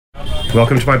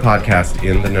Welcome to my podcast,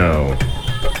 In the Know,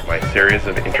 my series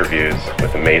of interviews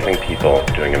with amazing people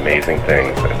doing amazing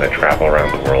things as I travel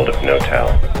around the world of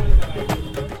no-tell.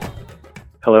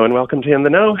 Hello and welcome to In the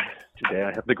Know. Today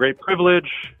I have the great privilege,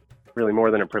 really more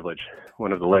than a privilege,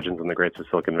 one of the legends in the greats of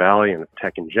Silicon Valley and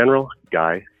tech in general,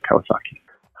 Guy Kawasaki.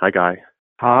 Hi, Guy.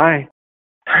 Hi.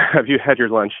 Have you had your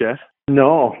lunch yet?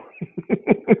 No.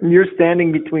 You're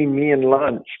standing between me and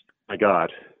lunch. My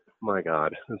God.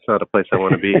 That's not a place I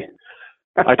want to be.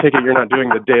 I take it you're not doing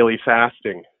the daily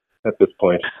fasting at this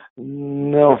point.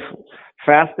 No.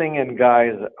 Fasting and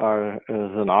guys is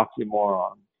an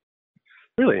oxymoron.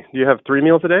 Really? Do you have 3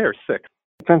 meals a day or 6?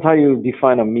 Depends how you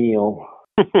define a meal.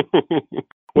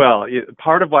 Well,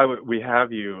 part of why we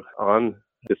have you on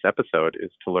this episode is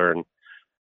to learn,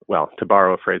 well, to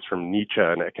borrow a phrase from Nietzsche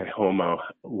and Ecce Homo,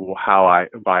 why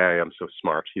I am so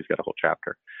smart. He's got a whole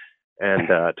chapter. And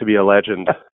to be a legend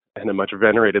and a much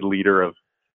venerated leader of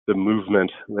the movement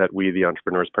that we, the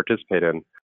entrepreneurs, participate in,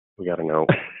 we got to know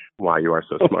why you are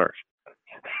so smart.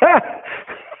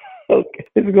 Okay,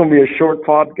 this is going to be a short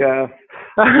podcast.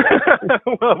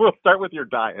 Well, we'll start with your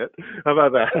diet. How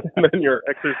about that? And then your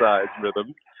exercise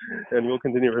rhythms, and we'll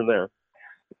continue from there.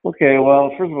 Okay,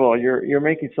 well, first of all, you're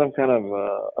making some kind of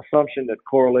assumption that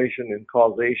correlation and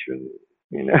causation,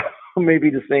 may be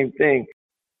the same thing.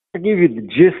 I'll give you the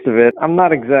gist of it. I'm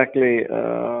not exactly,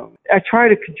 I try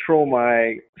to control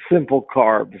my simple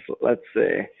carbs, let's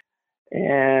say.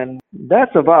 And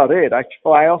that's about it.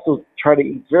 I also try to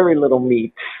eat very little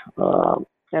meat.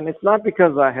 And it's not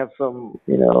because I have some,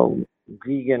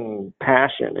 vegan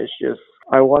passion. It's just,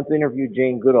 I once interviewed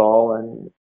Jane Goodall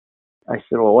and I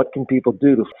said, well, what can people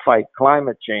do to fight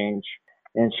climate change?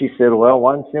 And she said, well,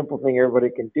 one simple thing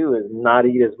everybody can do is not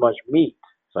eat as much meat.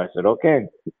 So I said, okay,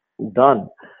 done.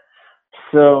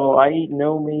 So I eat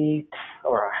no meat,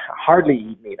 or I hardly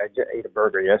eat meat. I just ate a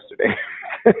burger yesterday.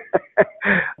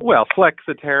 Well,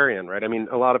 flexitarian, right? I mean,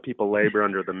 a lot of people labor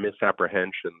under the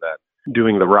misapprehension that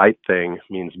doing the right thing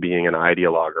means being an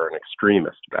ideologue or an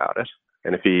extremist about it.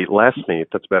 And if you eat less meat,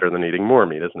 that's better than eating more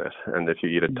meat, isn't it? And if you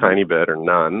eat a tiny bit or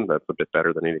none, that's a bit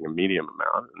better than eating a medium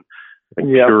amount. And I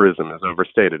think purism is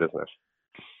overstated, isn't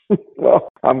it? Well,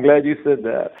 I'm glad you said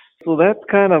that. So that's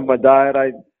kind of my diet.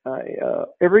 I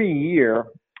every year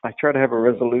I try to have a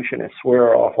resolution and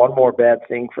swear off one more bad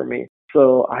thing for me.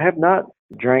 So I have not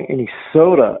drank any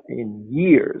soda in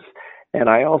years. And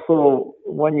I also,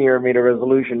 one year, made a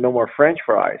resolution, no more French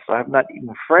fries. So I have not eaten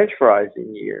French fries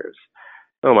in years.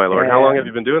 Oh, my Lord. How long have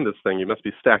you been doing this thing? You must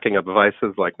be stacking up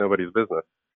vices like nobody's business.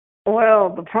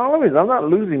 Well, the problem is I'm not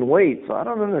losing weight, so I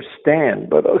don't understand.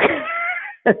 But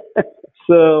okay.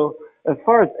 So as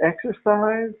far as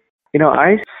exercise,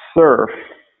 I surf.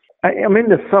 I'm in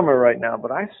the summer right now,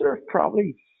 but I surf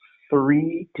probably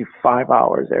 3 to 5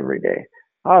 hours every day.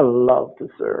 I love to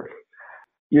surf.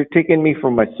 You're taking me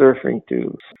from my surfing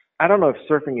to, I don't know if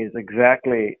surfing is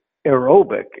exactly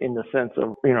aerobic in the sense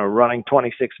of, running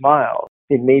 26 miles.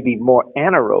 It may be more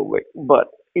anaerobic, but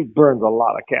it burns a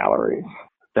lot of calories.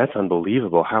 That's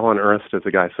unbelievable. How on earth does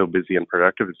a guy so busy and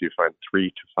productive as you find 3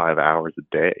 to 5 hours a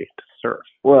day to surf?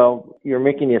 Well, you're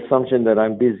making the assumption that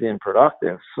I'm busy and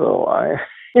productive, so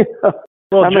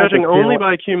Well, judging only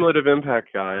by cumulative impact,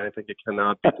 Guy, I think it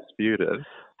cannot be disputed.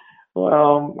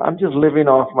 Well, I'm just living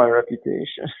off my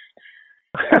reputation.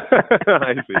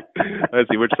 I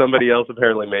see, which somebody else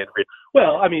apparently made for you.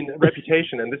 Well, I mean,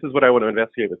 reputation, and this is what I want to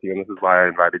investigate with you, and this is why I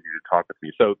invited you to talk with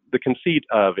me. So the conceit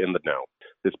of In the Know,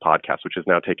 this podcast, which has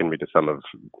now taken me to some of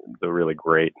the really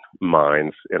great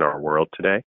minds in our world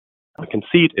today, the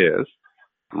conceit is,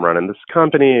 I'm running this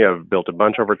company, I've built a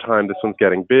bunch over time, this one's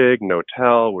getting big, no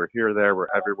tell, we're here, there, we're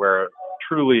everywhere,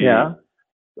 truly,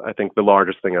 I think the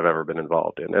largest thing I've ever been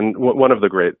involved in. And one of the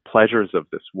great pleasures of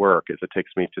this work is it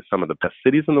takes me to some of the best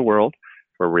cities in the world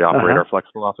where we operate our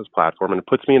flexible office platform, and it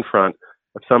puts me in front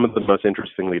of some of the most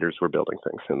interesting leaders who are building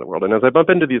things in the world. And as I bump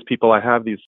into these people, I have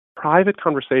these private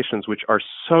conversations which are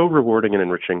so rewarding and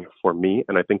enriching for me,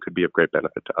 and I think could be of great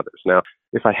benefit to others. Now,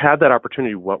 if I had that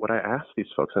opportunity, what would I ask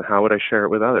these folks, and how would I share it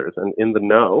with others? And In the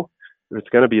Know, if it's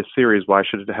going to be a series, why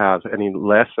should it have any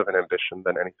less of an ambition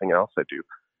than anything else I do?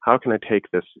 How can I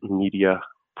take this media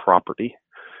property,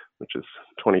 which is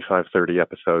 25, 30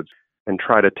 episodes, and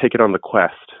try to take it on the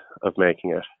quest of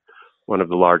making it one of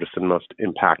the largest and most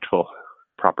impactful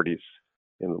properties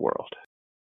in the world?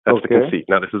 That's the conceit.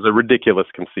 Now, this is a ridiculous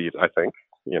conceit, I think,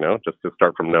 just to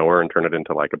start from nowhere and turn it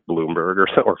into like a Bloomberg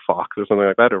or Fox or something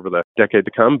like that over the decade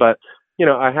to come. But,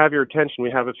 I have your attention.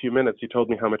 We have a few minutes. You told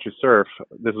me how much you surf.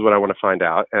 This is what I want to find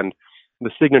out. And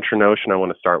the signature notion I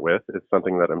want to start with is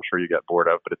something that I'm sure you get bored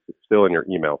of, but it's still in your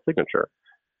email signature,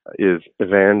 is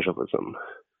evangelism.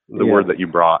 the word that you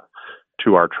brought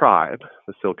to our tribe,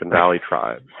 the Silicon Valley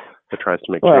tribe that tries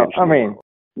to make Well, change. I mean,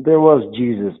 there was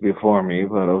Jesus before me,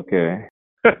 but okay.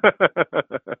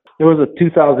 There was a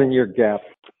 2,000-year gap.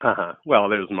 Well,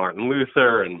 there's Martin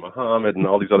Luther and Muhammad and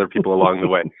all these other people along the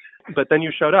way. But then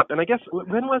you showed up, and I guess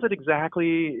when was it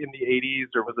exactly, in the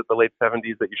 80s or was it the late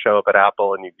 70s, that you show up at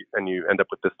Apple and you end up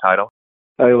with this title?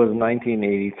 It was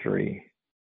 1983.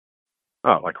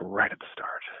 Oh, like right at the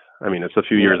start. I mean, it's a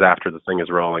few years after the thing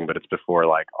is rolling, but it's before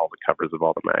like all the covers of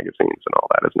all the magazines and all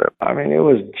that, isn't it? I mean, it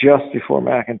was just before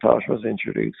Macintosh was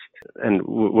introduced. And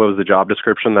what was the job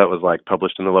description that was like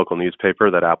published in the local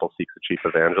newspaper, that Apple seeks a chief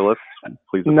evangelist?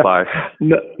 Please apply.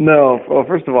 No. Well,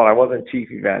 first of all, I wasn't chief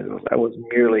evangelist. I was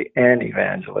merely an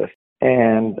evangelist.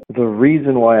 And the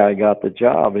reason why I got the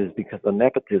job is because of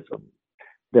nepotism.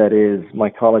 That is, my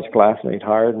college classmate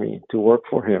hired me to work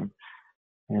for him.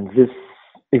 And this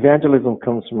evangelism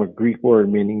comes from a Greek word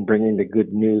meaning bringing the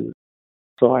good news.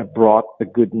 So I brought the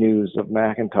good news of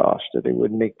Macintosh, that it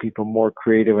would make people more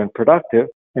creative and productive.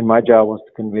 And my job was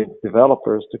to convince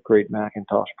developers to create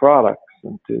Macintosh products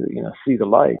and to, see the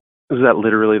light. Was that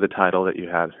literally the title that you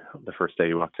had the first day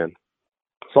you walked in?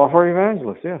 Software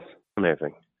evangelist, yes.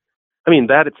 Amazing. I mean,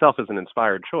 that itself is an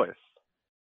inspired choice.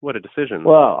 What a decision.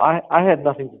 Well, I had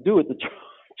nothing to do with the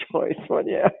choice, but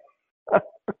yeah.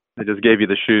 They just gave you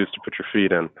the shoes to put your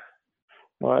feet in.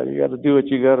 Well, you got to do what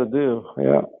you got to do,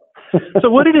 yeah.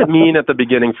 So what did it mean at the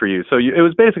beginning for you? So it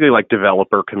was basically like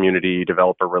developer community,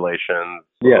 developer relations.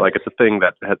 Yeah. Like it's a thing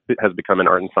that has become an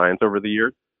art and science over the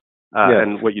years. Yes.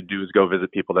 And what you do is go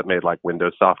visit people that made like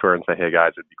Windows software and say, hey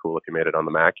guys, it'd be cool if you made it on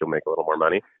the Mac. You'll make a little more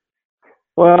money.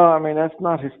 Well, I mean, that's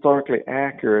not historically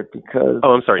accurate because...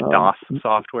 Oh, I'm sorry, DOS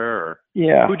software? Or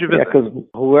yeah, who'd you visit? Yeah, because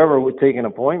whoever would take an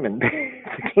appointment,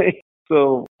 basically.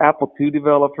 So Apple II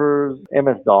developers,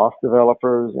 MS-DOS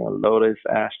developers, Lotus,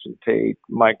 Ashton Tate,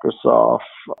 Microsoft,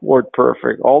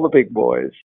 WordPerfect, all the big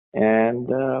boys. And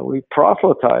we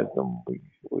proselytized them.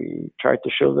 We tried to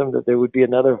show them that there would be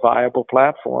another viable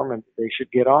platform and they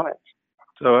should get on it.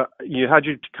 So how'd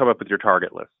you come up with your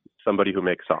target list? Somebody who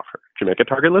makes software. Did you make a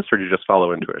target list or did you just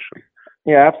follow intuition?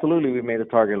 Yeah, absolutely. We made a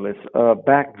target list.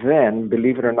 Back then,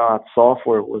 believe it or not,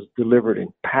 software was delivered in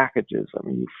packages. I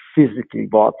mean, you physically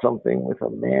bought something with a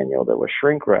manual that was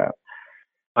shrink wrap.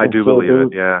 I do believe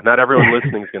it, yeah. Not everyone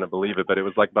listening is going to believe it, but it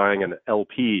was like buying an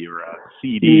LP or a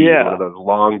CD, one of those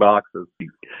long boxes.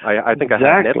 I think I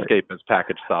had Netscape as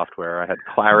packaged software. I had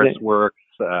ClarisWorks.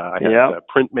 I had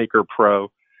Printmaker Pro.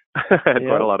 I had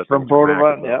quite a lot of things. From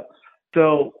Broderbund, yeah.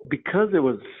 So because it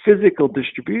was physical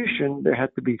distribution, there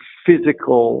had to be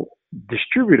physical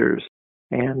distributors.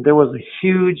 And there was a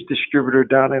huge distributor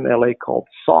down in LA called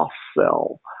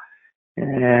SoftCell.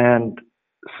 And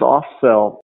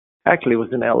SoftCell actually was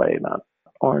in LA, not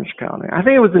Orange County. I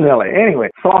think it was in LA. Anyway,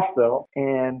 SoftCell,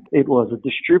 and it was a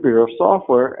distributor of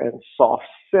software, and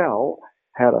SoftCell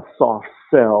had a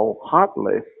SoftCell hot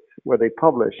list where they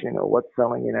publish, what's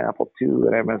selling in Apple II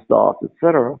and MS-DOS,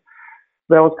 etc.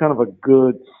 That was kind of a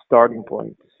good starting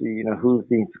point to see, who's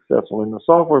being successful in the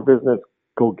software business.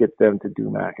 Go get them to do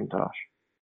Macintosh.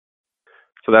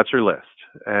 So that's your list.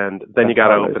 And then you got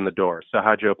to open the door. So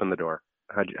how'd you open the door?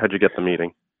 How'd you get the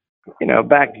meeting?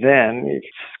 Back then, you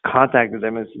just contacted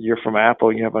them and said, you're from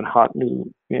Apple. You have a hot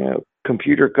new,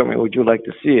 computer coming. Would you like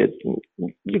to see it?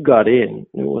 And you got in.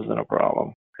 It wasn't a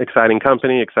problem. Exciting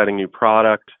company, exciting new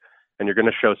product, and you're going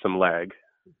to show some leg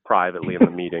privately in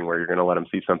the meeting where you're going to let them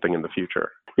see something in the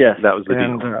future. Yes. That was the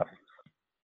deal.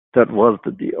 That was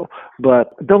the deal. But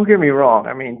don't get me wrong.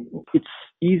 I mean, it's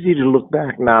easy to look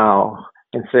back now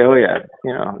and say, oh, yeah,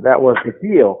 that was the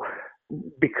deal,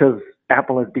 because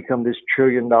Apple has become this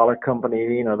trillion-dollar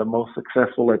company, the most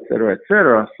successful, et cetera, et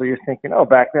cetera. So you're thinking, oh,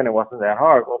 back then it wasn't that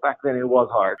hard. Well, back then it was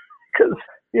hard because,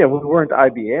 we weren't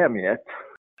IBM yet.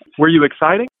 Were you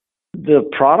exciting? The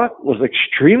product was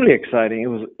extremely exciting. It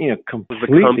was,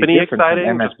 completely was the company different exciting?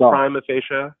 from MS-DOS. Prima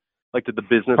facie? Like, did the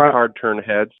business card turn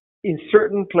heads? In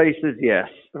certain places, yes.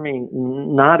 I mean,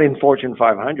 not in Fortune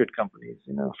 500 companies.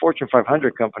 Fortune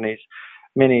 500 companies,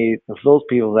 many of those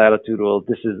people's attitude, well,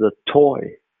 this is a toy.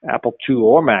 Apple II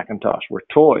or Macintosh were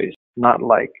toys, not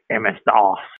like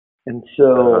MS-DOS. And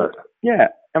so, yeah,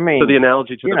 I mean. So the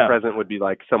analogy to the present would be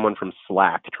like someone from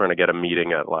Slack trying to get a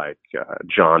meeting at like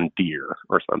John Deere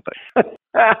or something.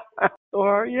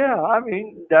 Or, I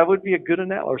mean, that would be a good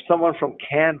analogy. Or someone from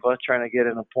Canva trying to get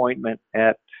an appointment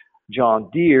at John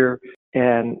Deere,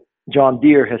 and John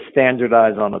Deere has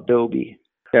standardized on Adobe.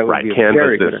 That would be a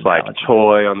very good this like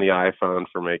toy on the iPhone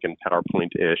for making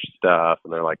PowerPoint-ish stuff,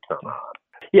 and they're like, come on.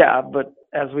 Yeah, but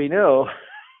as we know,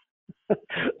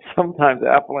 sometimes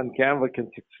Apple and Canva can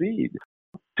succeed.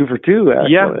 2 for 2,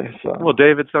 actually. Yeah. So, Well,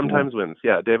 David sometimes wins.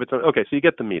 Yeah, David. Okay, so you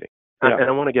get the meeting. yeah. And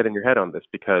I want to get in your head on this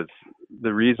because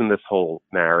the reason this whole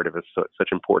narrative is such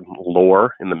important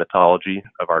lore in the mythology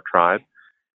of our tribe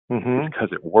is because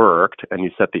it worked and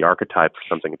you set the archetype for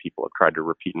something that people have tried to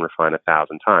repeat and refine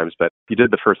 1,000 times. But you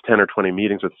did the first 10 or 20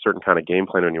 meetings with a certain kind of game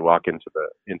plan when you walk into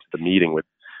the meeting with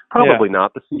probably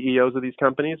not the CEOs of these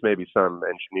companies, maybe some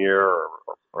engineer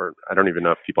or I don't even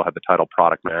know if people had the title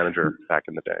product manager back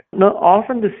in the day. No,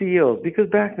 often the CEOs, because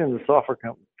back then the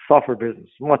software business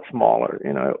was much smaller.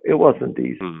 It wasn't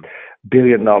these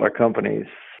billion-dollar companies.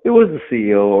 It was the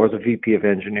CEO or the VP of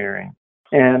engineering.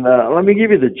 And let me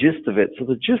give you the gist of it. So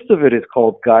the gist of it is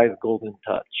called Guy's Golden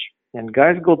Touch. And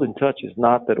Guy's Golden Touch is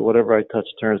not that whatever I touch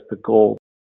turns to gold.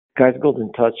 Guy's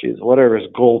Golden Touch is whatever is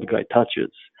gold Guy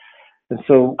touches. And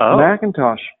so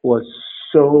Macintosh was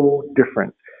so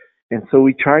different. And so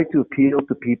we tried to appeal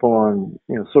to people on,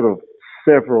 sort of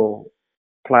several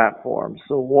platforms.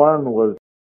 So one was,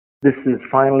 this is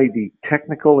finally the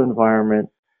technical environment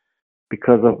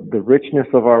because of the richness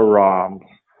of our ROMs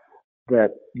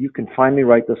that you can finally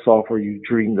write the software you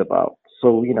dreamed about.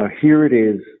 So, here it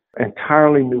is,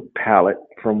 entirely new palette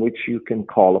from which you can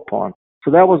call upon.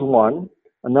 So that was one.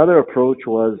 Another approach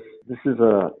was, this is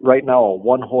right now a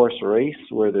one-horse race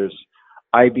where there's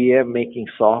IBM making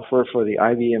software for the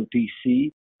IBM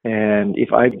PC. And if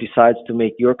IBM decides to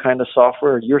make your kind of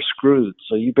software, you're screwed.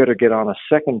 So you better get on a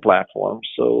second platform.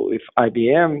 So if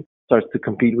IBM starts to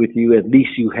compete with you, at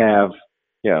least you have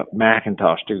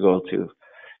Macintosh to go to.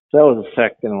 So that was the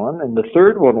second one. And the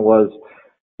third one was,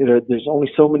 there's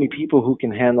only so many people who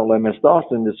can handle MS-DOS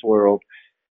in this world.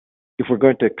 If we're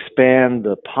going to expand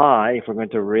the pie, if we're going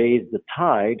to raise the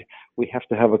tide, we have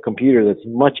to have a computer that's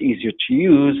much easier to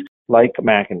use, like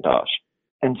Macintosh.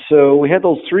 And so we had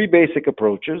those three basic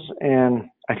approaches, and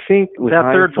I think with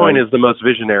that third point is the most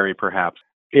visionary, perhaps.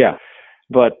 Yeah,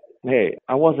 but hey,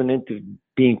 I wasn't into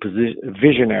being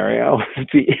visionary. I was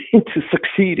into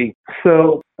succeeding.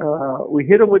 So we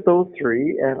hit them with those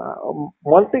three, and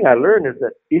one thing I learned is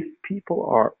that if people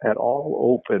are at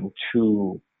all open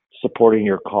to supporting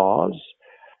your cause,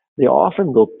 they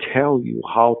often will tell you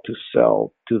how to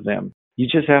sell to them. You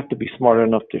just have to be smart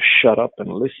enough to shut up and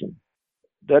listen.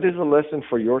 That is a lesson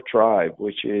for your tribe,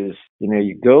 which is,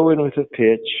 you go in with a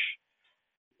pitch,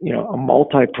 a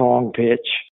multi-pronged pitch,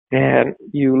 and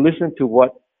you listen to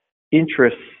what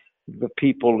interests the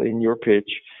people in your pitch,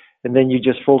 and then you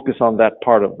just focus on that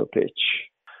part of the pitch.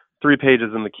 3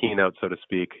 pages in the keynote, so to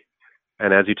speak.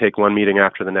 And as you take one meeting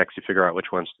after the next, you figure out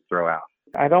which ones to throw out.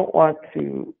 I don't want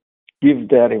to give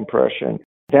that impression.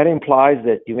 That implies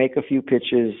that you make a few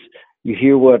pitches, you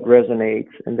hear what resonates,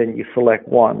 and then you select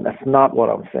one. That's not what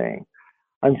I'm saying.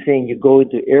 I'm saying you go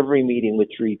into every meeting with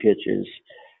 3 pitches,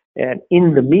 and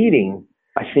in the meeting,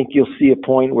 I think you'll see a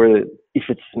point where if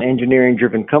it's an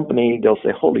engineering-driven company, they'll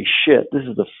say, holy shit, this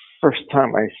is the first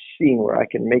time I've seen where I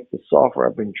can make the software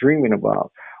I've been dreaming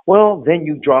about. Well, then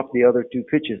you drop the other 2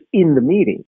 pitches in the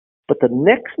meeting. But the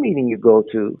next meeting you go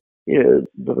to,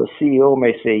 the CEO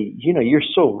may say, you're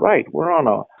so right. We're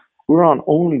on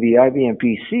only the IBM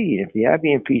PC. If the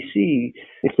IBM PC,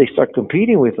 if they start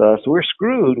competing with us, we're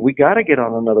screwed. We got to get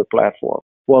on another platform.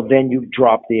 Well, then you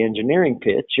drop the engineering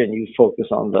pitch and you focus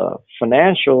on the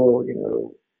financial,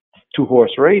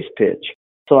 2-horse race pitch.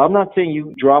 So I'm not saying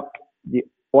you drop the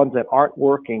ones that aren't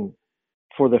working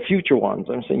for the future ones.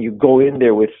 I'm saying you go in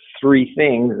there with 3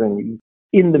 things and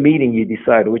in the meeting you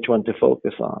decide which one to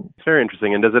focus on. It's very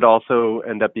interesting. And does it also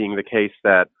end up being the case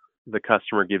that the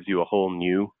customer gives you a whole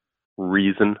new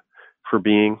reason for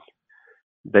being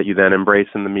that you then embrace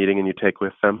in the meeting and you take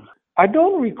with them? I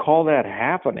don't recall that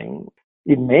happening.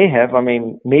 It may have. I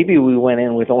mean, maybe we went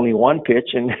in with only 1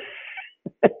 pitch and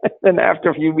then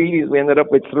after a few meetings we ended up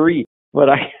with 3. But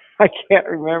I can't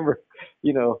remember,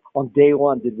 on day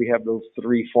 1 did we have those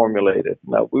 3 formulated.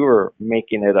 No, we were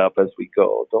making it up as we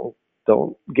go.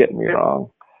 Don't get me wrong.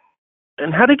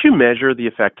 And how did you measure the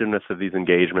effectiveness of these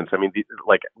engagements? I mean,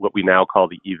 like what we now call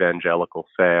the evangelical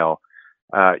sale.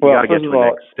 You got to get to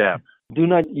the next step. Do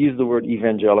not use the word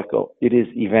evangelical. It is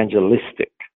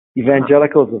evangelistic.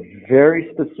 Evangelical is a very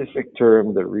specific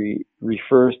term that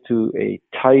refers to a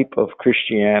type of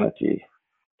Christianity.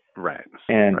 Right.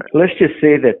 And let's just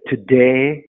say that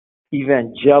today,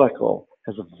 evangelical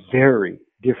has a very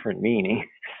different meaning.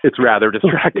 It's rather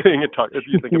distracting if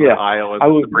you think about Iowa and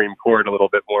the Supreme Court a little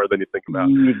bit more than you think about.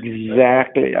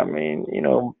 Exactly. I mean,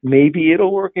 maybe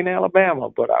it'll work in Alabama,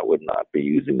 but I would not be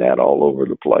using that all over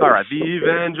the place. All right, the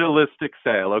evangelistic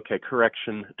sale. Okay,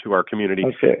 correction to our community.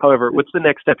 Okay. However, what's the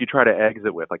next step you try to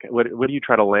exit with? Like, what do you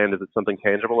try to land? Is it something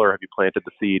tangible, or have you planted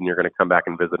the seed and you're going to come back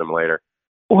and visit them later?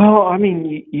 Well, I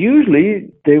mean, usually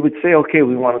they would say, okay,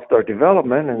 we want to start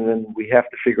development, and then we have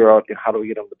to figure out how do we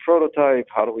get them the prototype,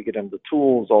 how do we get them the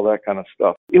tools, all that kind of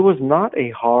stuff. It was not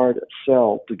a hard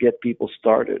sell to get people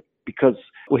started because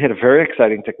we had a very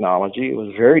exciting technology. It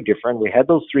was very different. We had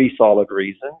those three solid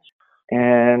reasons,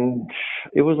 and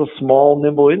it was a small,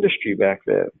 nimble industry back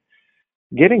then.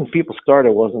 Getting people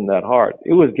started wasn't that hard.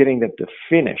 It was getting them to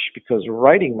finish because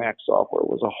writing Mac software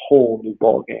was a whole new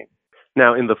ballgame.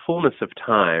 Now, in the fullness of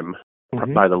time,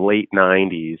 by the late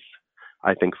 90s,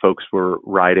 I think folks were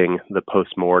writing the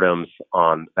postmortems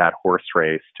on that horse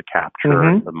race to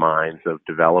capture the minds of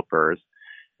developers.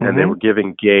 And they were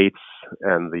giving Gates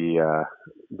and the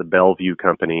Bellevue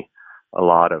company a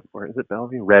lot of, or is it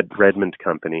Bellevue? Redmond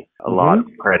company, a lot of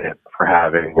credit for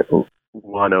having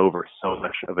won over so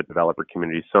much of a developer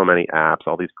community, so many apps,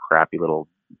 all these crappy little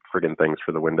friggin' things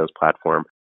for the Windows platform.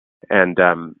 And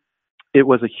it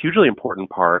was a hugely important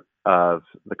part of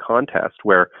the contest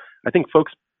where I think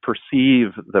folks perceive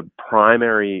the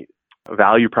primary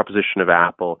value proposition of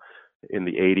Apple in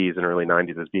the 80s and early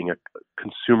 90s as being a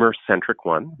consumer-centric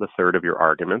one, the third of your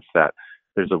arguments, that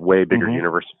there's a way bigger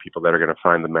universe of people that are going to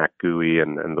find the Mac GUI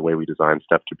and the way we design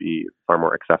stuff to be far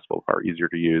more accessible, far easier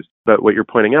to use. But what you're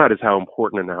pointing out is how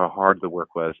important and how hard the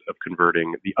work was of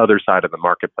converting the other side of the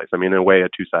marketplace. I mean, in a way, a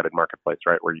two-sided marketplace,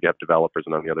 right, where you have developers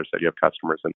and on the other side you have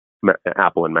customers, and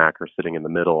Apple and Mac are sitting in the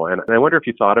middle. And I wonder if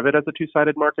you thought of it as a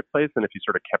two-sided marketplace and if you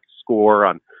sort of kept score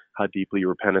on how deeply you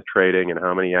were penetrating and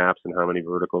how many apps and how many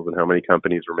verticals and how many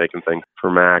companies were making things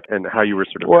for Mac and how you were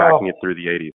sort of tracking it through the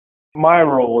 80s. My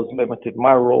role was limited.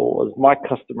 My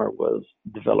customer was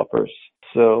developers.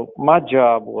 So my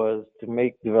job was to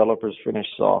make developers finish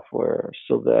software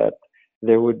so that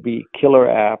there would be killer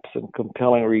apps and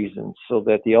compelling reasons so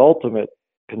that the ultimate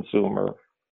consumer,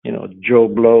 Joe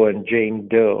Blow and Jane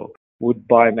Doe, would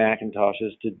buy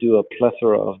Macintoshes to do a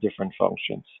plethora of different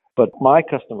functions. But my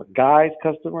customer, Guy's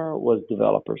customer, was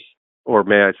developers. Or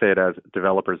may I say it as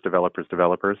developers.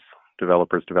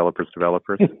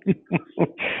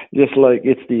 Just like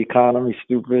it's the economy,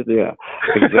 stupid. Yeah,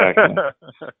 exactly.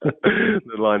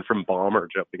 The line from Balmer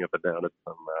jumping up and down at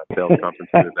some sales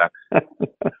conference with that.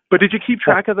 But did you keep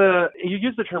track of you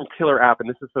used the term killer app, and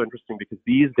this is so interesting because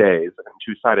these days in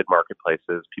two-sided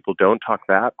marketplaces, people don't talk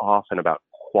that often about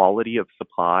quality of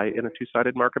supply in a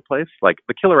two-sided marketplace. Like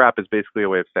the killer app is basically a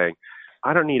way of saying,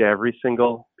 I don't need every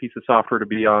single piece of software to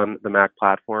be on the Mac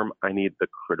platform. I need the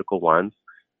critical ones.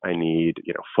 I need,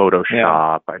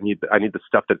 Photoshop. Yeah. I need the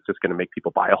stuff that's just going to make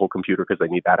people buy a whole computer because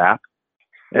they need that app.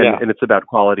 And it's about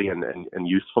quality and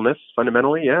usefulness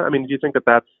fundamentally. Yeah. I mean, do you think that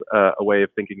that's a way of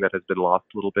thinking that has been lost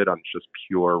a little bit on just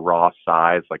pure raw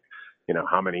size? Like,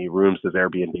 how many rooms does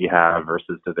Airbnb have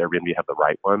versus does Airbnb have the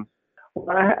right ones?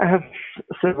 Well, I have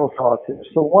several thoughts here.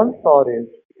 So one thought is,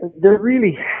 there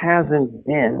really hasn't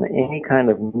been any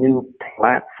kind of new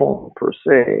platform per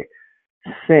se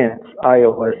since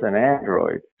iOS and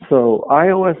Android. So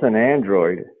iOS and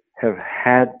Android have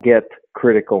had to get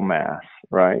critical mass,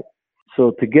 right?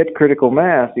 So to get critical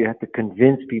mass, you have to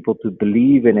convince people to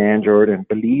believe in Android and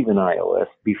believe in iOS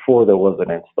before there was an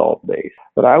installed base.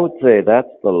 But I would say that's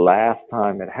the last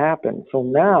time it happened. So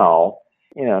now,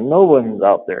 no one's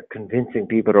out there convincing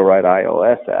people to write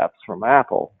iOS apps from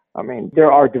Apple. I mean,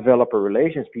 there are developer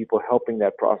relations people helping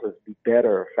that process be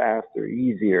better, faster,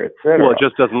 easier, etc. Well, it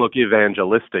just doesn't look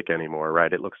evangelistic anymore,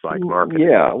 right? It looks like marketing.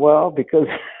 Yeah, well, because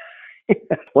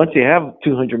once you have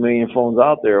 200 million phones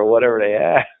out there or whatever they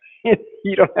have,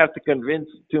 you don't have to convince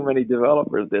too many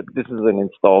developers that this is an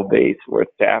install base worth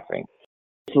tapping.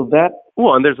 So that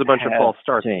and there's a bunch of false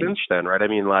starts since then, right? I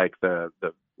mean, like the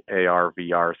AR,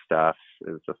 VR stuff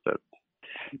is just a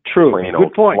plain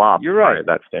old flop. You're right.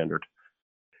 By that standard.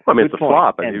 Well, I mean, it's a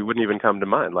flop, and it wouldn't even come to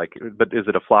mind. But is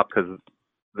it a flop because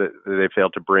they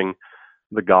failed to bring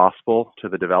the gospel to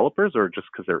the developers, or just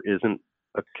because there isn't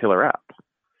a killer app?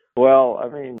 Well, I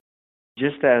mean,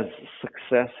 just as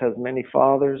success has many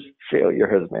fathers, failure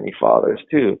has many fathers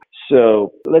too.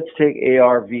 So let's take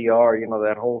AR, VR,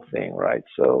 that whole thing, right?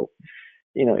 So,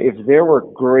 if there were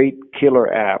great killer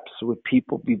apps, would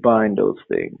people be buying those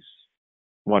things?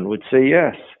 One would say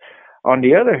yes. On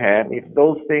the other hand, if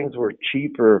those things were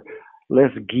cheaper, less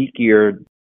geekier,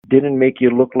 didn't make you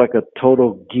look like a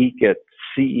total geek at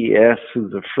CES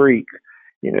who's a freak,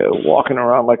 walking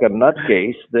around like a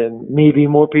nutcase, then maybe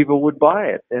more people would buy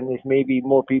it. And if maybe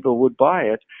more people would buy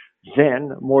it,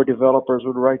 then more developers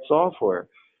would write software.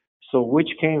 So which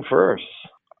came first?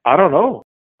 I don't know.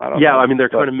 I mean, they're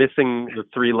kind of missing the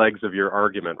three legs of your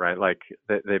argument, right? Like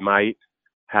they might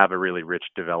have a really rich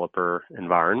developer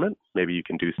environment. Maybe you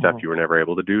can do stuff you were never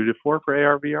able to do before for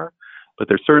AR, VR. But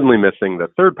they're certainly missing the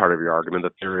third part of your argument,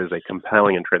 that there is a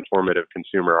compelling and transformative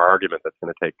consumer argument that's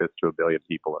going to take this to 1 billion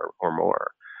people or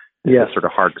more. Yes. It's sort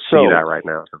of hard to see that right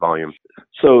now, the volume.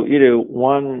 So,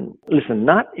 listen,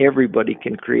 not everybody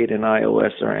can create an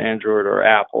iOS or Android or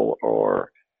Apple or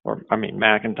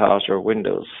Macintosh or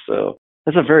Windows. So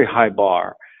that's a very high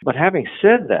bar. But having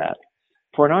said that,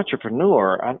 for an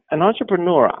entrepreneur,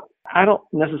 I don't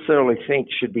necessarily think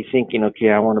should be thinking, okay,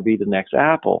 I want to be the next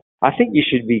Apple. I think you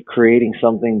should be creating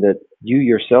something that you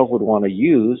yourself would want to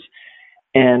use.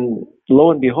 And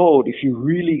lo and behold, if you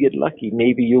really get lucky,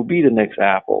 maybe you'll be the next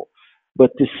Apple.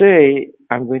 But to say,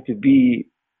 I'm going to be,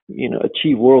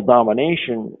 achieve world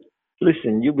domination,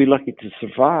 listen, you'll be lucky to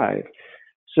survive.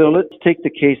 So let's take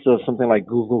the case of something like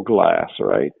Google Glass,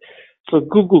 right? So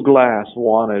Google Glass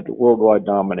wanted worldwide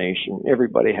domination.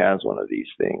 Everybody has one of these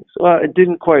things. Well, it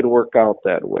didn't quite work out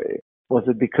that way. Was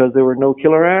it because there were no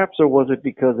killer apps, or was it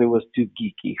because it was too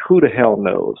geeky? Who the hell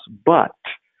knows? But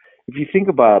if you think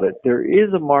about it, there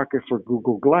is a market for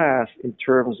Google Glass in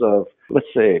terms of, let's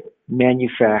say,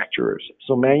 manufacturers.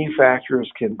 So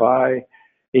manufacturers can buy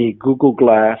a Google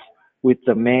Glass with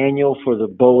the manual for the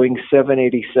Boeing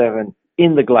 787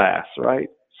 in the glass, right?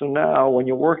 So now when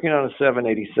you're working on a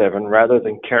 787, rather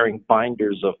than carrying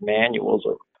binders of manuals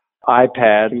or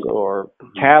iPads or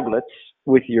tablets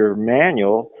with your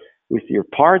manual, with your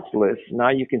parts list, now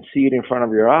you can see it in front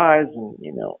of your eyes. And,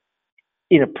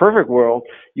 in a perfect world,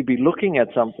 you'd be looking at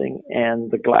something and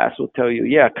the glass will tell you,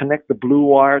 yeah, connect the blue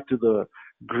wire to the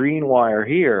green wire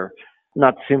here,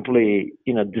 not simply,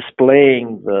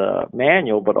 displaying the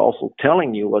manual, but also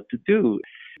telling you what to do.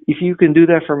 If you can do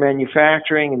that for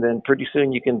manufacturing, and then pretty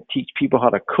soon you can teach people how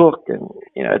to cook and,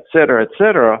 et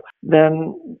cetera,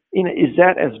 then, is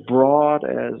that as broad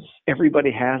as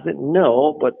everybody has it?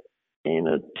 No, but,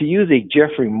 to use a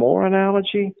Jeffrey Moore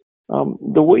analogy,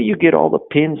 the way you get all the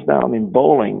pins down in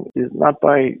bowling is not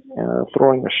by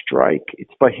throwing a strike.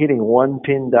 It's by hitting one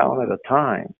pin down at a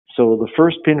time. So the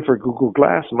first pin for Google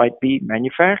Glass might be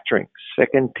manufacturing.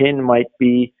 Second pin might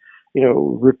be,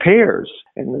 repairs.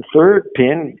 And the third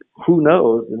pin, who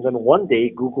knows? And then one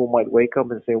day Google might wake up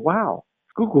and say, wow,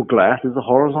 Google Glass is a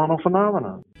horizontal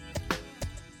phenomenon.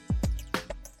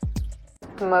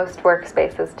 Most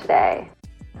workspaces today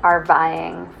are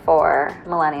vying for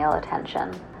millennial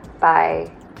attention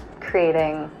by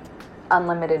creating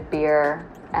unlimited beer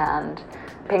and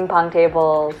ping pong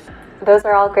tables. Those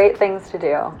are all great things to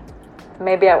do.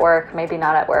 Maybe at work, maybe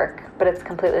not at work, but it's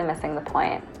completely missing the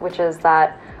point, which is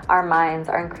that our minds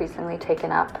are increasingly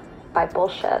taken up by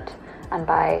bullshit and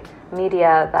by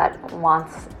media that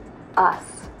wants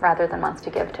us rather than wants to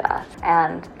give to us.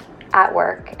 And at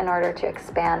work, in order to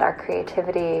expand our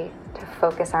creativity, to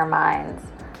focus our minds,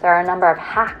 there are a number of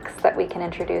hacks that we can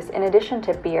introduce in addition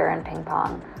to beer and ping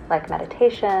pong, like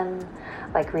meditation,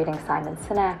 like reading Simon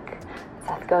Sinek,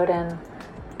 Seth Godin.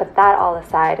 But that all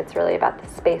aside, it's really about the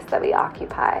space that we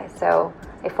occupy. So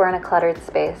if we're in a cluttered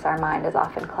space, our mind is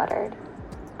often cluttered.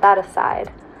 That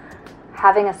aside,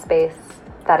 having a space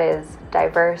that is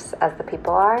diverse as the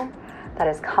people are, that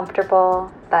is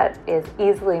comfortable, that is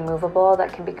easily movable,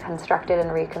 that can be constructed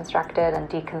and reconstructed and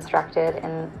deconstructed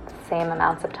in the same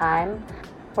amounts of time,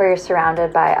 where you're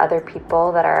surrounded by other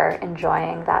people that are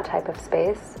enjoying that type of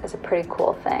space, is a pretty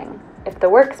cool thing. If the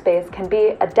workspace can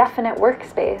be a definite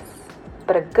workspace,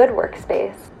 but a good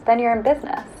workspace, then you're in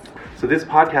business. So this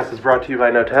podcast is brought to you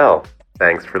by Notel.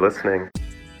 Thanks for listening.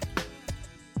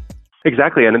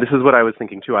 Exactly, and this is what I was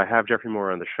thinking too. I have Jeffrey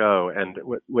Moore on the show, and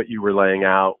what you were laying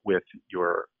out with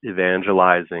your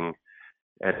evangelizing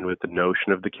and with the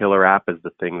notion of the killer app as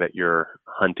the thing that you're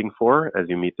hunting for as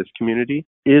you meet this community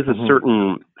is a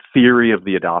certain theory of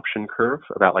the adoption curve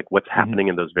about like what's happening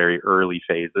in those very early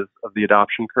phases of the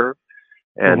adoption curve.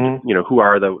 And, who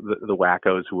are the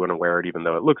wackos who want to wear it even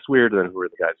though it looks weird, and then who are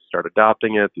the guys who start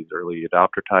adopting it, these early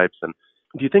adopter types. And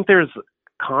do you think there's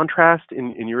contrast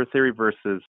in your theory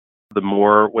versus the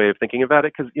Moore way of thinking about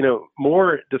it? Because,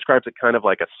 Moore describes it kind of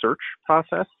like a search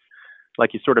process.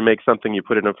 Like you sort of make something, you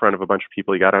put it in front of a bunch of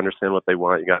people, you got to understand what they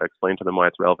want, you got to explain to them why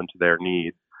it's relevant to their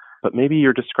needs. But maybe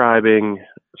you're describing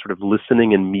sort of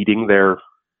listening and meeting their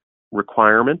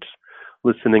requirement,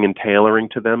 listening and tailoring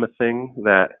to them a thing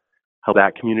that help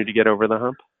that community get over the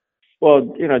hump?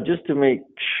 Well, just to make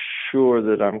sure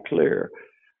that I'm clear,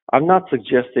 I'm not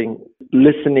suggesting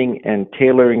listening and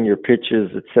tailoring your pitches,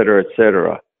 et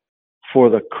cetera, for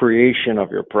the creation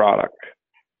of your product.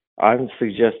 I'm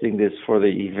suggesting this for the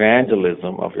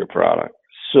evangelism of your product.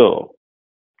 So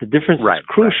the difference is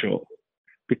crucial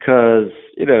because,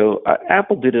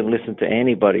 Apple didn't listen to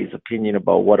anybody's opinion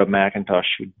about what a Macintosh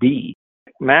should be.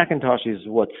 Macintosh is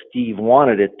what Steve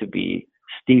wanted it to be.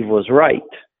 Steve was right.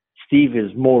 Steve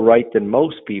is more right than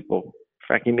most people.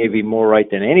 In fact, he may be more right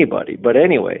than anybody. But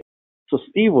anyway, so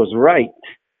Steve was right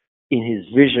in his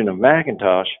vision of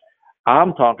Macintosh.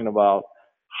 I'm talking about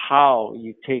how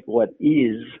you take what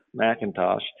is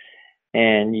Macintosh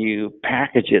and you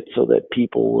package it so that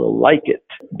people will like it.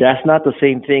 That's not the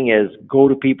same thing as go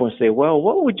to people and say, well,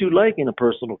 what would you like in a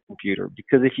personal computer?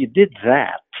 Because if you did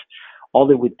that, all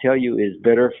they would tell you is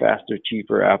better, faster,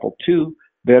 cheaper Apple II,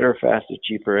 better, faster,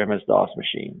 cheaper MS-DOS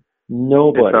machine.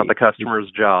 Nobody. It's not the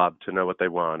customer's job to know what they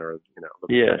want, or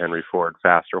the Yes. Henry Ford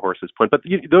faster horses point. But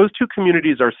those two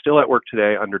communities are still at work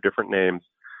today under different names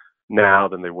now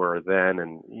than they were then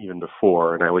and even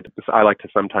before. And I like to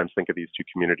sometimes think of these two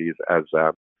communities as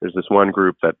there's this one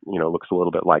group that looks a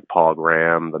little bit like Paul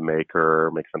Graham, the maker,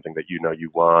 make something that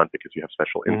you want because you have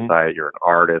special insight. You're an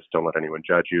artist. Don't let anyone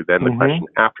judge you. Then the question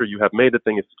after you have made the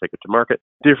thing is to take it to market.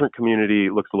 Different community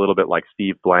looks a little bit like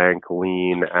Steve Blank,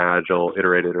 lean, agile,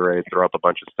 iterate, throw up a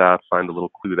bunch of stuff, find a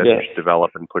little clue that you should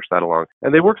develop and push that along.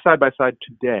 And they work side by side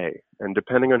today. And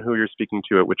depending on who you're speaking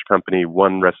to at which company,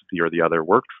 one recipe or the other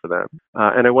worked for them.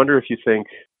 And I wonder if you think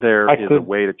there is a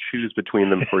way to choose between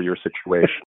them for your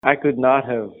situation. I could not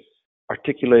have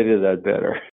articulated that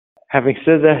better. Having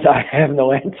said that, I have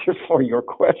no answer for your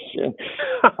question.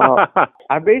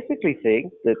 I basically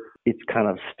think that it's kind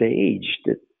of staged.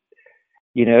 That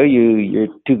you're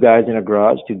two guys in a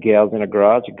garage, two gals in a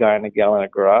garage, a guy and a gal in a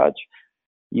garage.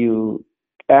 You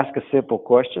ask a simple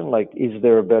question like, is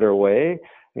there a better way?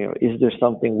 Is there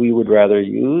something we would rather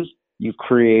use? You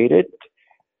create it.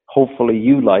 Hopefully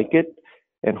you like it.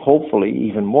 And hopefully,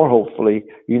 even more hopefully,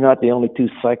 you're not the only two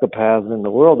psychopaths in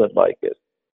the world that like it.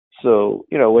 So,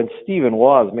 when Stephen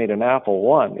Woz made an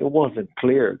Apple I, it wasn't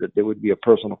clear that there would be a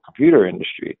personal computer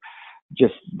industry.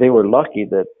 Just they were lucky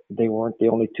that they weren't the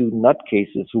only two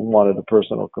nutcases who wanted a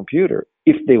personal computer.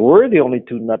 If they were the only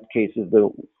two nutcases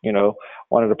that,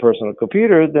 wanted a personal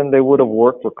computer, then they would have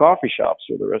worked for coffee shops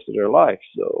for the rest of their life.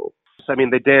 So, I mean,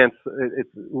 they dance. It's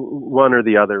one or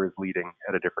the other is leading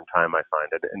at a different time, I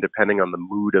find. And depending on the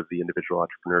mood of the individual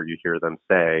entrepreneur, you hear them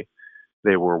say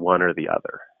they were one or the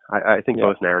other. I think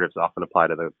both narratives often apply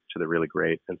to the really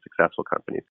great and successful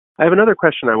companies. I have another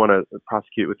question I want to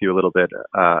prosecute with you a little bit.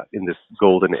 In this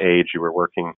golden age, you were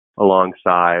working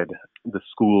alongside the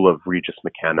school of Regis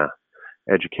McKenna.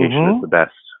 Education is the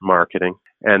best marketing.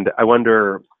 And I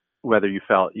wonder whether you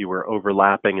felt you were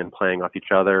overlapping and playing off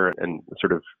each other and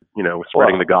sort of,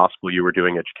 spreading the gospel you were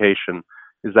doing education.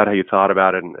 Is that how you thought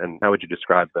about it? And how would you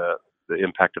describe the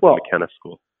impact of the McKenna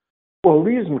school? Well,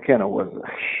 Regis McKenna was a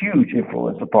huge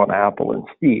influence upon Apple and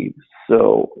Steve.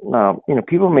 So,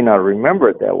 people may not remember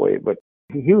it that way, but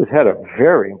he had a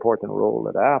very important role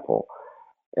at Apple.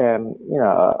 And,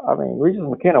 Regis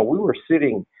McKenna, we were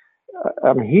sitting,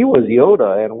 he was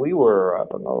Yoda and we were, I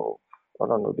don't know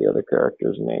the other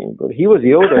character's name, but he was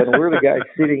Yoda and we're the guys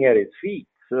sitting at his feet.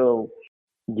 So,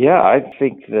 yeah, I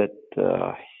think that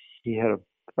he had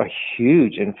a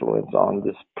huge influence on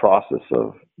this process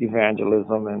of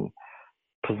evangelism and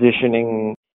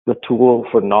positioning the tool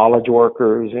for knowledge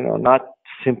workers, not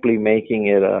simply making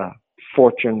it a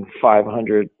Fortune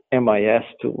 500 MIS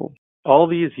tool. All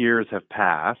these years have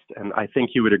passed, and I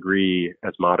think you would agree,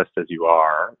 as modest as you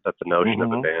are, that the notion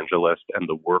of evangelist and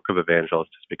the work of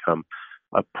evangelist has become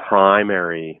a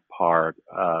primary part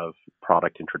of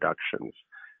product introductions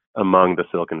among the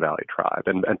Silicon Valley tribe,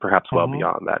 and perhaps well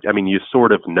beyond that. I mean, you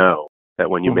sort of know that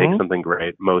when you make something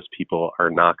great, most people are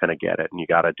not going to get it, and you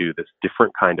got to do this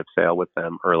different kind of sale with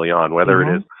them early on, whether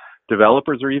it is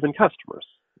developers or even customers.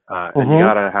 And you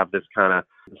got to have this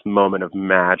moment of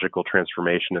magical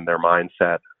transformation in their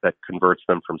mindset that converts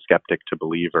them from skeptic to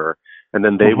believer, and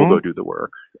then they will go do the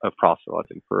work of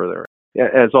proselytizing further.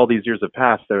 As all these years have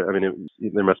passed,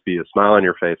 there must be a smile on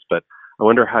your face, but I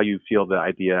wonder how you feel the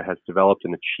idea has developed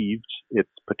and achieved its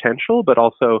potential, but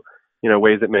also,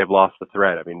 ways it may have lost the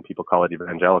thread. I mean, people call it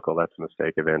evangelical. That's a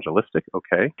mistake. Evangelistic.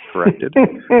 Okay, corrected.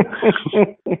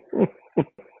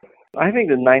 I think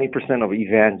that 90% of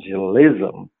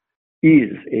evangelism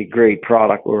is a great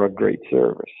product or a great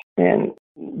service. And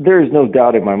there is no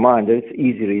doubt in my mind that it's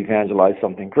easy to evangelize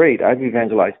something great. I've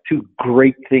evangelized two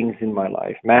great things in my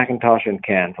life, Macintosh and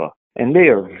Canva. And they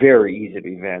are very easy to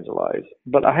evangelize.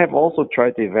 But I have also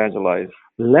tried to evangelize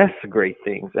less great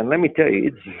things. And let me tell you,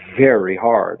 it's very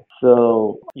hard.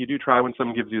 So you do try when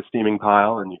someone gives you a steaming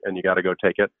pile and you got to go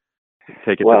take it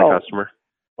to the customer.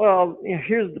 Well,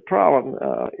 here's the problem.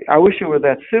 I wish it were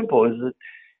that simple. Is that,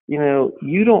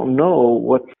 you don't know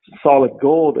what's solid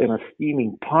gold in a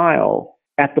steaming pile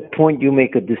at the point you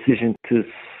make a decision to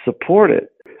support it.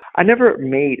 I never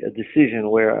made a decision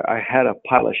where I had a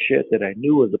pile of shit that I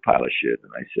knew was a pile of shit,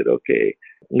 and I said, okay,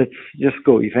 let's just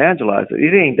go evangelize it.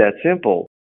 It ain't that simple.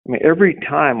 I mean, every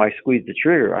time I squeezed the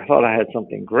trigger, I thought I had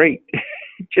something great.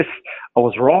 Just, I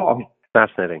was wrong.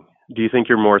 Fascinating. Do you think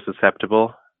you're more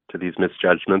susceptible to these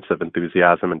misjudgments of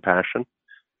enthusiasm and passion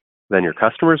than your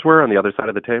customers were on the other side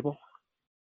of the table?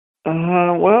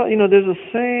 Well, there's a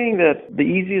saying that the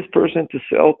easiest person to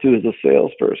sell to is a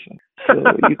salesperson. So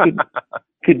you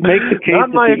could make the case not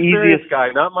that my the experience, easiest guy.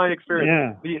 Not my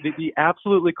experience. Yeah. The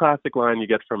absolutely classic line you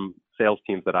get from sales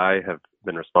teams that I have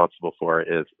been responsible for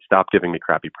is, "Stop giving me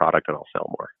crappy product and I'll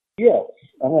sell more." Yes.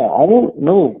 I don't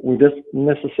know. We're just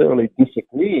necessarily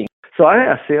disagreeing. So I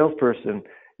think a salesperson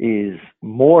is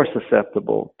more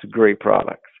susceptible to great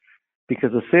products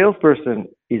because a salesperson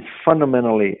is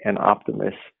fundamentally an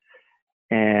optimist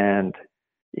and,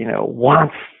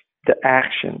 wants the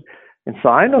action. And so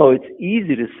I know it's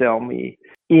easy to sell me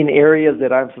in areas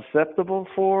that I'm susceptible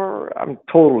for. I'm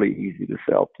totally easy to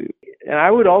sell to. And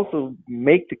I would also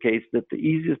make the case that the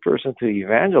easiest person to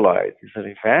evangelize is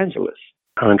an evangelist.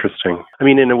 Oh, interesting. I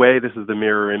mean, in a way, this is the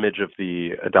mirror image of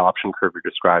the adoption curve you're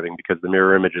describing, because the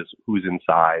mirror image is who's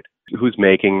inside, who's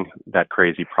making that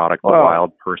crazy product, the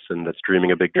wild person that's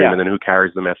dreaming a big dream, and then who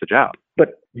carries the message out. But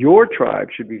your tribe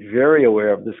should be very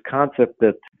aware of this concept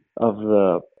that of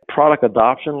the product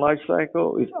adoption life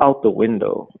cycle is out the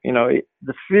window.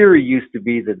 The theory used to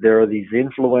be that there are these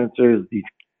influencers, these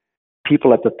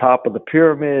people at the top of the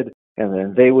pyramid, and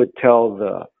then they would tell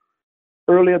the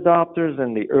early adopters,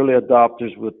 and the early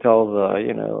adopters would tell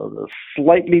the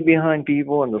slightly behind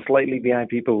people, and the slightly behind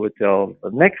people would tell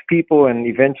the next people, and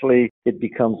eventually it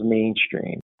becomes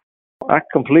mainstream. I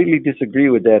completely disagree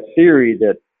with that theory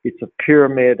that it's a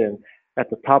pyramid, and at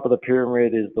the top of the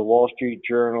pyramid is the Wall Street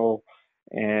Journal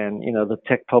and the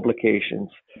tech publications.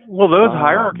 Well, those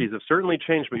hierarchies have certainly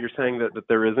changed, but you're saying that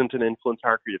there isn't an influence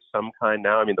hierarchy of some kind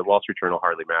now. I mean, the Wall Street Journal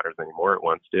hardly matters anymore. It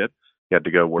once did. You had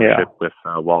to go worship with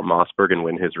Walt Mossberg and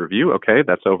win his review. Okay,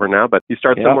 that's over now, but you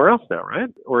start somewhere else now, right?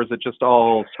 Or is it just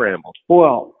all scrambled?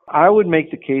 Well, I would make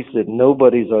the case that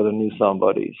nobodies are the new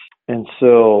somebodies. And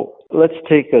so let's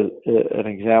take an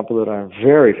example that I'm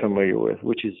very familiar with,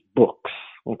 which is books,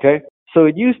 okay? So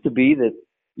it used to be that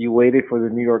you waited for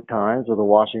the New York Times or the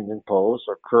Washington Post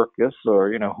or Kirkus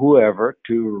or, whoever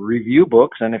to review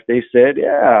books. And if they said,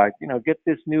 get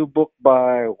this new book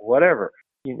by whatever,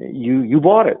 you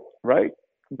bought it, right?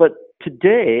 But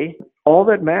today, all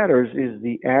that matters is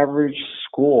the average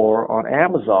score on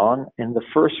Amazon and the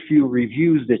first few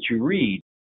reviews that you read.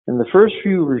 And the first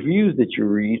few reviews that you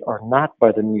read are not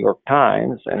by the New York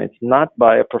Times, and it's not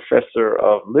by a professor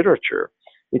of literature.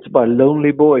 It's by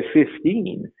Lonely Boy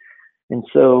 15. And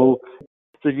so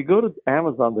you go to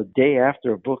Amazon the day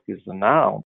after a book is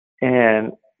announced,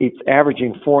 and it's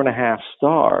averaging 4.5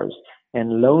 stars.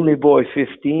 And Lonely Boy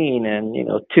 15 and,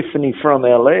 Tiffany from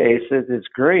LA says it's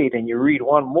great. And you read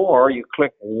one more, you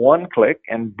click one click,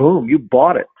 and boom, you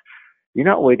bought it. You're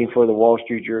not waiting for the Wall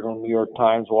Street Journal, New York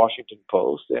Times, Washington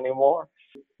Post anymore.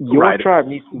 Your tribe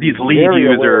needs to be these lead very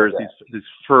users, these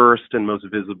first and most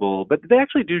visible, but they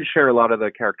actually do share a lot of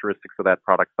the characteristics of that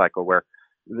product cycle where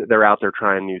they're out there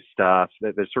trying new stuff.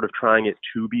 They're sort of trying it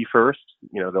to be first.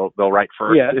 They'll write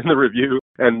first in the review,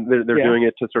 and they're doing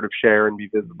it to sort of share and be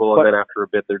visible. And then after a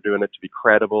bit, they're doing it to be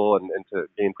credible and to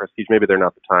gain prestige. Maybe they're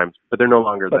not the Times, but they're no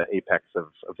longer the apex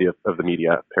of the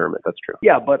media pyramid. That's true.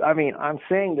 Yeah, but I mean, I'm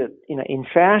saying that in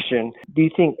fashion, do you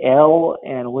think Elle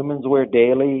and Women's Wear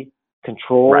Daily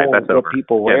control what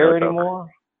people wear anymore?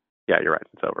 Yeah, you're right.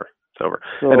 It's over.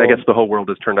 And I guess the whole world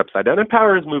is turned upside down, and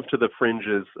power has moved to the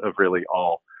fringes of really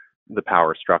all the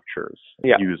power structures.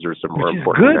 Users are more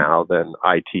important now than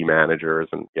IT managers,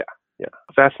 and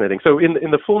fascinating. So in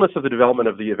the fullness of the development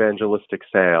of the evangelistic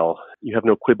sale, you have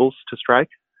no quibbles to strike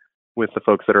with the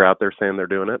folks that are out there saying they're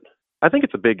doing it. I think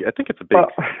it's a big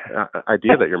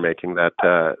idea that you're making, that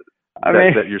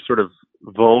you're sort of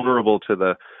vulnerable to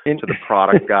the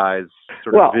product guy's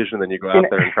sort of vision, then you go out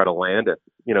there and try to land it.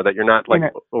 That you're not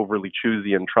overly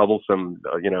choosy and troublesome,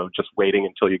 just waiting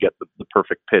until you get the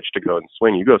perfect pitch to go and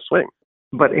swing. You go swing.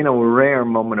 But in a rare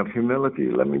moment of humility,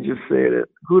 let me just say that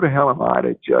who the hell am I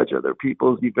to judge other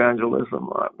people's evangelism?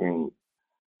 I mean,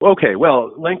 okay,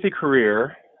 well, lengthy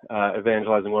career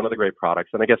evangelizing one of the great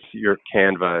products, and I guess your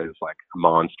Canva is like a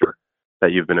monster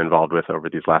that you've been involved with over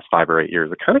these last 5 or 8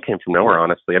 years. It kind of came from nowhere,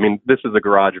 honestly. I mean, this is a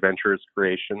Garage Ventures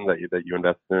creation that you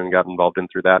invested in and got involved in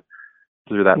through that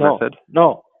method?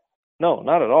 No,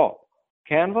 not at all.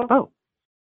 Canva? Oh.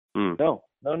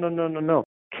 No.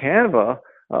 Canva,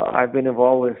 I've been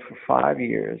involved with for 5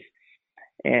 years.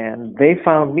 And they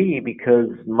found me because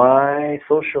my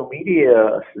social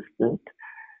media assistant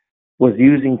was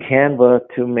using Canva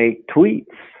to make tweets.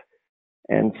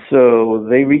 And so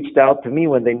they reached out to me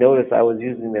when they noticed I was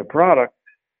using their product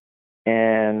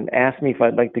and asked me if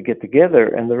I'd like to get together,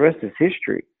 and the rest is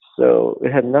history. So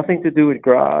it had nothing to do with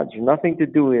Garage, nothing to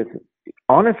do with,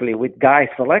 honestly, with Guy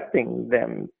selecting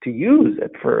them to use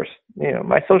at first.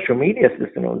 My social media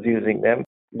assistant was using them.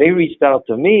 They reached out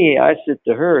to me. I said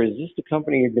to her, "Is this the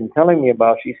company you've been telling me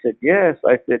about?" She said, "Yes."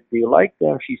 I said, "Do you like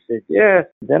them?" She said, "Yes."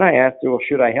 Then I asked her, "Well,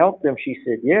 should I help them?" She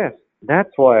said, "Yes."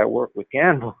 That's why I work with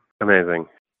Canva. Amazing.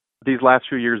 These last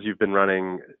few years you've been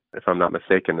running, if I'm not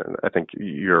mistaken, I think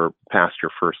you're past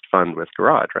your first fund with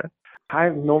Garage, right?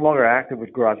 I'm no longer active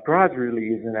with Garage. Garage really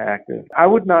isn't active. I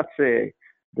would not say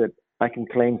that I can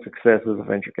claim success as a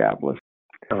venture capitalist.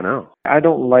 Oh, no. I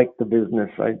don't like the business.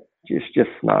 It's just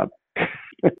not.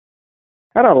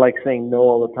 I don't like saying no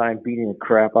all the time, beating the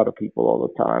crap out of people all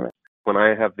the time. When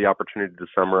I have the opportunity to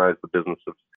summarize the business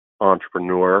of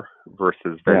entrepreneur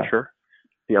versus venture,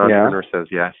 the entrepreneur says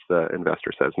yes, the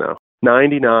investor says no.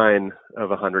 99 of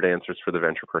 100 answers for the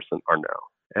venture person are no.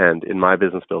 And in my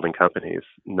business building companies,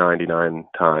 99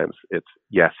 times it's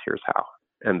yes, here's how.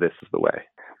 And this is the way.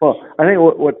 Well, I think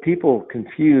what people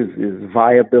confuse is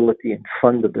viability and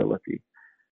fundability.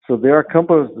 So there are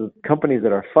companies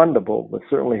that are fundable, but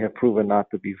certainly have proven not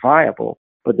to be viable.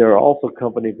 But there are also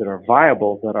companies that are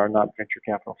viable that are not venture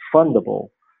capital fundable.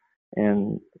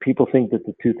 And people think that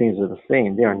the two things are the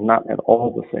same. They are not at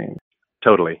all the same.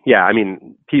 Totally. Yeah. I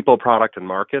mean, people, product, and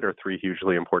market are three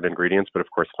hugely important ingredients, but of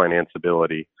course,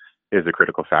 financeability is a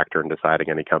critical factor in deciding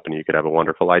any company. You could have a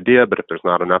wonderful idea, but if there's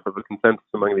not enough of a consensus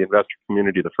among the investor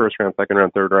community, the first round, second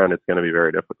round, third round, it's going to be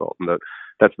very difficult. And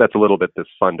that's a little bit this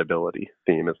fundability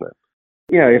theme, isn't it?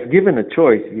 Yeah, if given a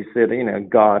choice, you said,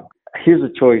 God, here's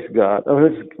a choice, God.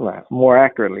 More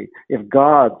accurately, if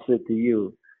God said to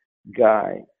you,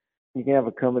 Guy, you can have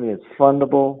a company that's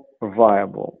fundable or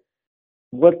viable,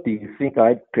 what do you think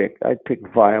I'd pick? I'd pick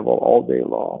viable all day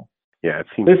long. Yeah, it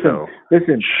seems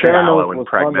listen, shallow and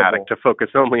pragmatic to focus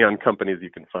only on companies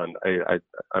you can fund. I've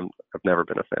never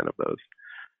been a fan of those.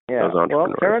 Yeah, those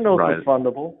well, Theranos is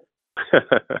fundable.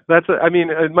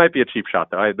 It might be a cheap shot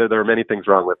though. There are many things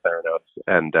wrong with Theranos,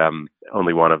 and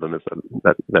only one of them is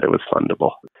that it was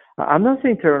fundable. I'm not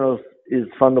saying Theranos is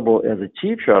fundable as a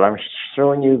cheap shot. I'm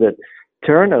showing you that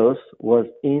Theranos was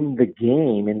in the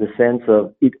game in the sense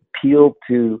of it appealed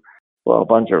to a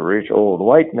bunch of rich old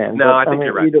white men. No, I think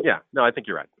you're right. Yeah, no, I think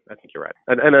you're right.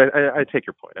 And I take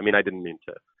your point. I mean, I didn't mean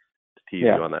to tease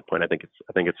you on that point. I think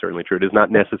it's certainly true. It is not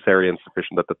necessary and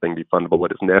sufficient that the thing be fundable.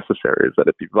 What is necessary is that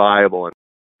it be viable, and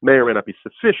may or may not be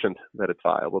sufficient that it's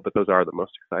viable. But those are the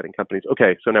most exciting companies.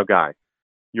 Okay, so now, Guy,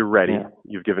 you're ready. Yeah.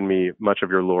 You've given me much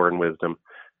of your lore and wisdom,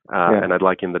 and I'd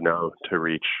like in the know to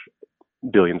reach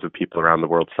billions of people around the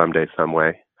world someday, some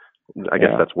way. I guess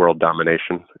that's world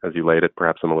domination, as you laid it.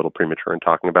 Perhaps I'm a little premature in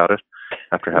talking about it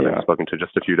after having spoken to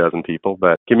just a few dozen people.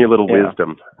 But give me a little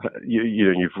wisdom.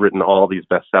 You've written all these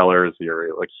bestsellers.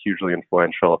 You're like hugely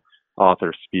influential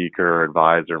author, speaker,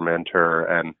 advisor, mentor,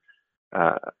 and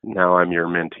now I'm your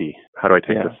mentee. How do I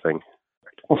take this thing?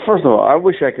 Well, first of all, I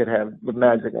wish I could have the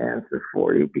magic answer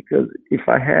for you, because if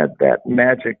I had that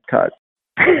magic touch,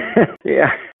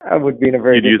 I would be in a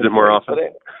very. You'd use it more often.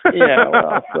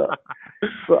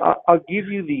 So I'll give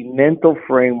you the mental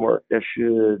framework that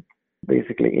should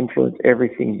basically influence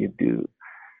everything you do.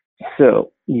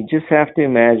 So you just have to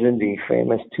imagine the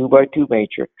famous 2x2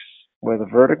 matrix, where the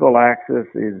vertical axis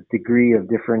is degree of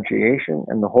differentiation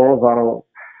and the horizontal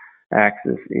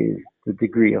axis is the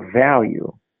degree of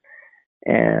value.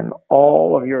 And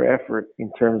all of your effort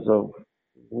in terms of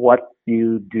what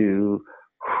you do,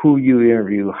 who you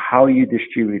interview, how you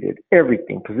distribute it,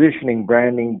 everything, positioning,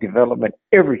 branding, development,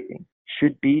 everything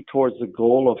should be towards the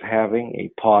goal of having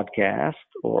a podcast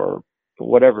or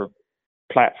whatever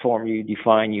platform you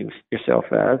define yourself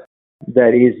as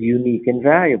that is unique and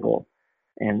valuable.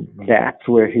 And that's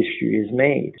where history is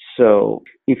made. So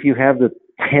if you have the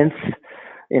 10th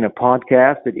in a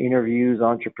podcast that interviews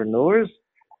entrepreneurs,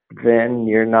 then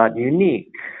you're not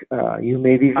unique. You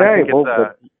may be valuable,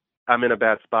 but I'm in a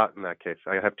bad spot in that case.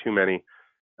 I have too many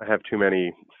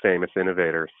famous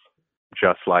innovators,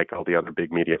 just like all the other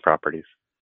big media properties.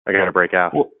 I got to break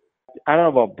out. Well, I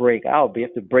don't know about break out, but you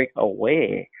have to break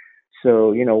away.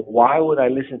 So, why would I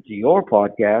listen to your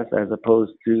podcast as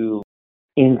opposed to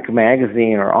Inc.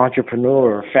 magazine or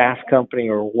Entrepreneur or Fast Company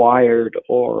or Wired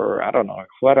or I don't know.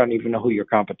 I don't even know who your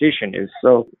competition is.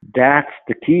 So that's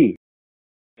the key.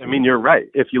 I mean, you're right.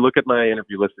 If you look at my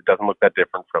interview list, it doesn't look that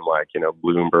different from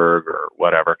Bloomberg or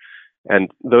whatever. And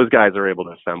those guys are able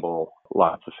to assemble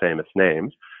lots of famous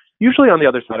names. Usually on the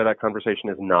other side of that conversation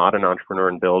is not an entrepreneur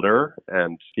and builder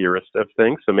and theorist of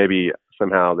things. So maybe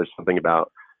somehow there's something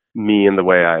about me and the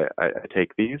way I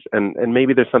take these. And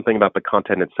maybe there's something about the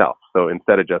content itself. So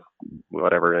instead of just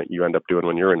whatever you end up doing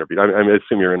when you're interviewed, I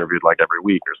assume you're interviewed like every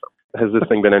week or something. Has this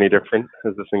thing been any different?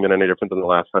 Has this thing been any different than the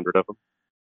last 100 of them?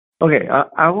 Okay,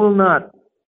 I will not,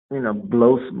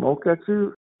 blow smoke at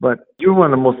you, but you're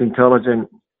one of the most intelligent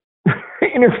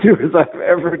interviewers I've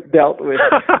ever dealt with.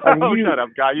 Shut up,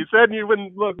 guy. You said you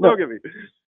wouldn't look at me.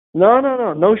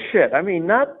 No shit.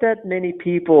 Not that many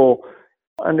people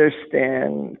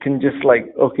can just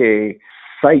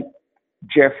cite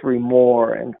Jeffrey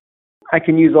Moore, and I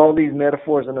can use all these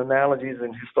metaphors and analogies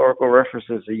and historical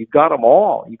references. So you got them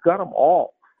all.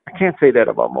 I can't say that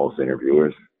about most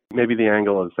interviewers. Maybe the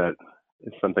angle is that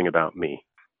it's something about me.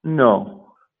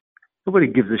 No. Nobody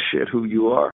gives a shit who you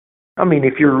are.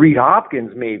 If you're Reed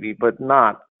Hopkins, maybe, but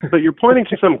not. But you're pointing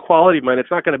to some quality of mine.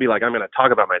 It's not going to be like I'm going to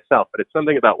talk about myself, but it's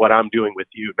something about what I'm doing with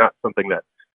you, not something that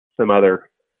some other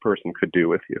person could do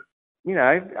with you.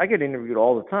 I get interviewed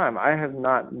all the time. I have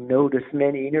not noticed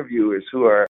many interviewers who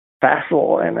are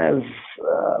facile and as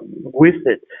with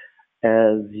it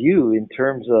as you in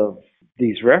terms of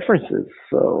these references.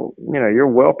 So, you're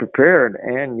well prepared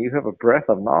and you have a breadth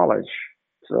of knowledge.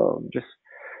 So just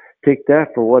take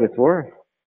that for what it's worth.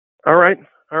 All right.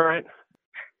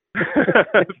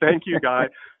 Thank you, Guy,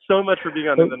 so much for being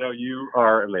on In the Know. You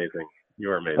are amazing. You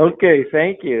are amazing. Okay,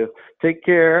 thank you. Take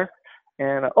care.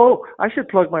 And, I should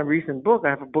plug my recent book. I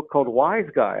have a book called Wise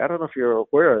Guy. I don't know if you're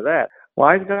aware of that.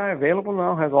 Wise Guy, available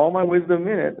now, has all my wisdom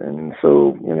in it. And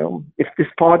so, if this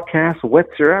podcast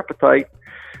whets your appetite,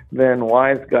 then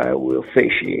Wise Guy will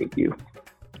satiate you.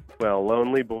 Well,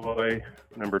 Lonely Boy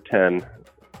number 10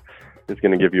 is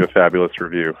going to give you a fabulous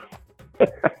review.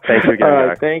 Thank you again, All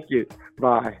right, Guy. thank you.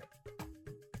 Bye.